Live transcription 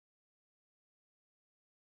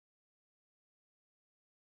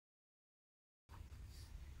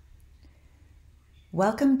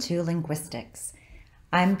Welcome to Linguistics.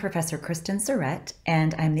 I'm Professor Kristen Surrett,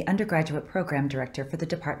 and I'm the Undergraduate Program Director for the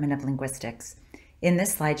Department of Linguistics. In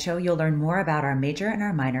this slideshow, you'll learn more about our major and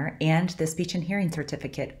our minor and the Speech and Hearing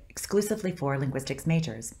Certificate exclusively for linguistics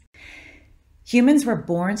majors. Humans were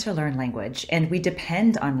born to learn language, and we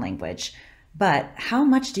depend on language. But how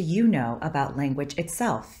much do you know about language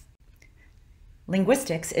itself?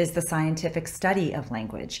 Linguistics is the scientific study of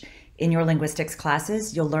language. In your linguistics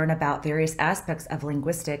classes, you'll learn about various aspects of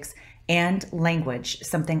linguistics and language,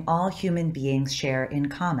 something all human beings share in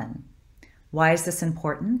common. Why is this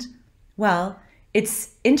important? Well,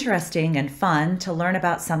 it's interesting and fun to learn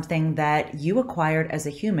about something that you acquired as a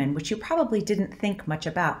human, which you probably didn't think much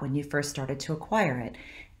about when you first started to acquire it.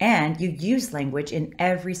 And you use language in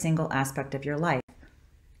every single aspect of your life.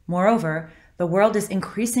 Moreover, the world is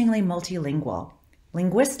increasingly multilingual.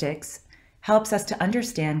 Linguistics helps us to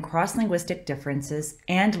understand cross-linguistic differences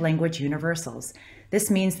and language universals. This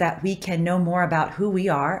means that we can know more about who we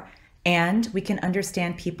are, and we can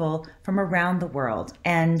understand people from around the world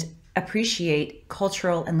and appreciate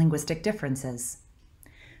cultural and linguistic differences.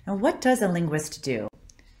 Now, what does a linguist do?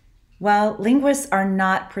 Well, linguists are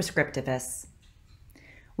not prescriptivists.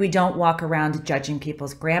 We don't walk around judging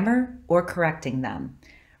people's grammar or correcting them.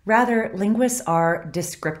 Rather, linguists are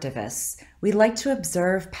descriptivists. We like to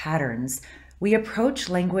observe patterns. We approach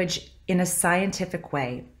language in a scientific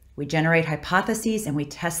way. We generate hypotheses and we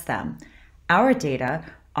test them. Our data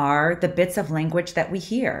are the bits of language that we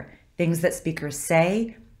hear, things that speakers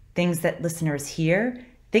say, things that listeners hear,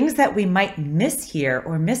 things that we might mishear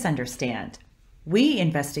or misunderstand. We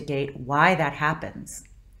investigate why that happens.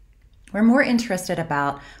 We're more interested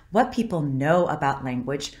about what people know about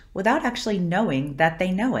language without actually knowing that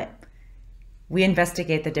they know it. We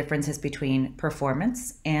investigate the differences between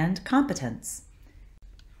performance and competence.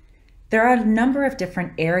 There are a number of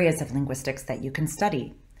different areas of linguistics that you can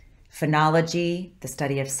study. Phonology, the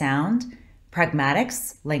study of sound;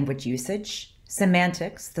 pragmatics, language usage;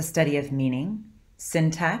 semantics, the study of meaning;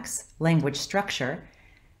 syntax, language structure;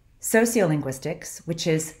 sociolinguistics, which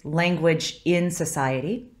is language in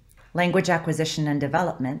society; language acquisition and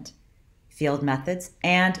development; field methods,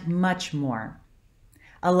 and much more.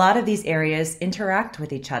 A lot of these areas interact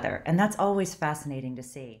with each other, and that's always fascinating to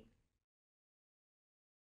see.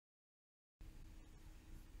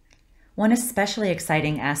 One especially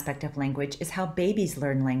exciting aspect of language is how babies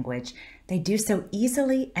learn language. They do so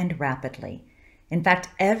easily and rapidly. In fact,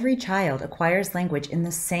 every child acquires language in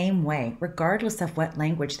the same way, regardless of what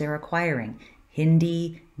language they're acquiring: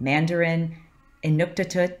 Hindi, Mandarin,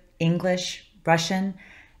 Inuktitut, English, Russian,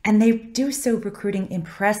 and they do so recruiting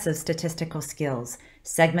impressive statistical skills,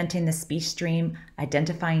 segmenting the speech stream,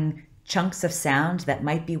 identifying chunks of sound that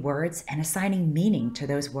might be words, and assigning meaning to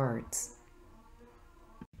those words.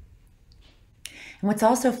 And what's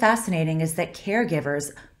also fascinating is that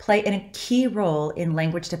caregivers play a key role in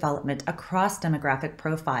language development across demographic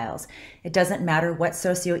profiles. It doesn't matter what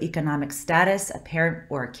socioeconomic status a parent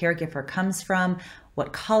or a caregiver comes from,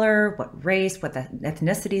 what color, what race, what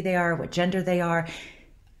ethnicity they are, what gender they are.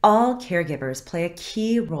 All caregivers play a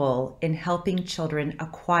key role in helping children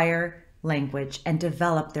acquire language and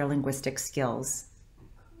develop their linguistic skills.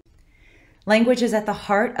 Language is at the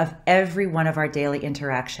heart of every one of our daily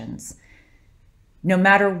interactions. No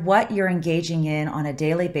matter what you're engaging in on a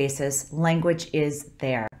daily basis, language is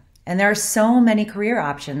there. And there are so many career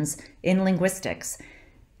options in linguistics.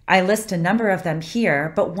 I list a number of them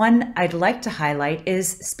here, but one I'd like to highlight is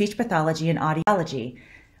speech pathology and audiology.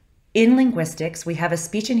 In linguistics, we have a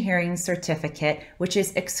speech and hearing certificate, which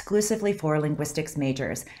is exclusively for linguistics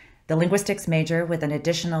majors. The linguistics major with an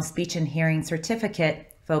additional speech and hearing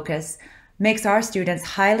certificate focus makes our students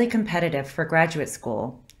highly competitive for graduate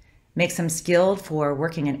school, makes them skilled for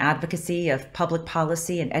working in advocacy of public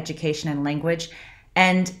policy and education and language,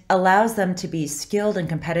 and allows them to be skilled and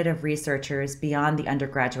competitive researchers beyond the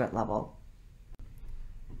undergraduate level.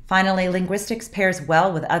 Finally, linguistics pairs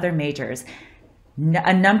well with other majors.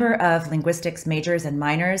 A number of linguistics majors and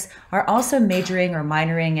minors are also majoring or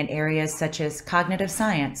minoring in areas such as cognitive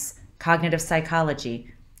science, cognitive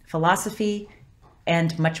psychology, philosophy,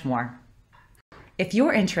 and much more. If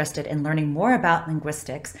you're interested in learning more about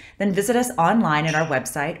linguistics, then visit us online at our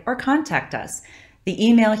website or contact us. The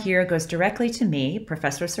email here goes directly to me,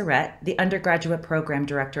 Professor Surrett, the Undergraduate Program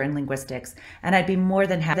Director in Linguistics, and I'd be more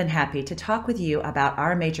than happy to talk with you about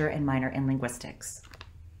our major and minor in linguistics.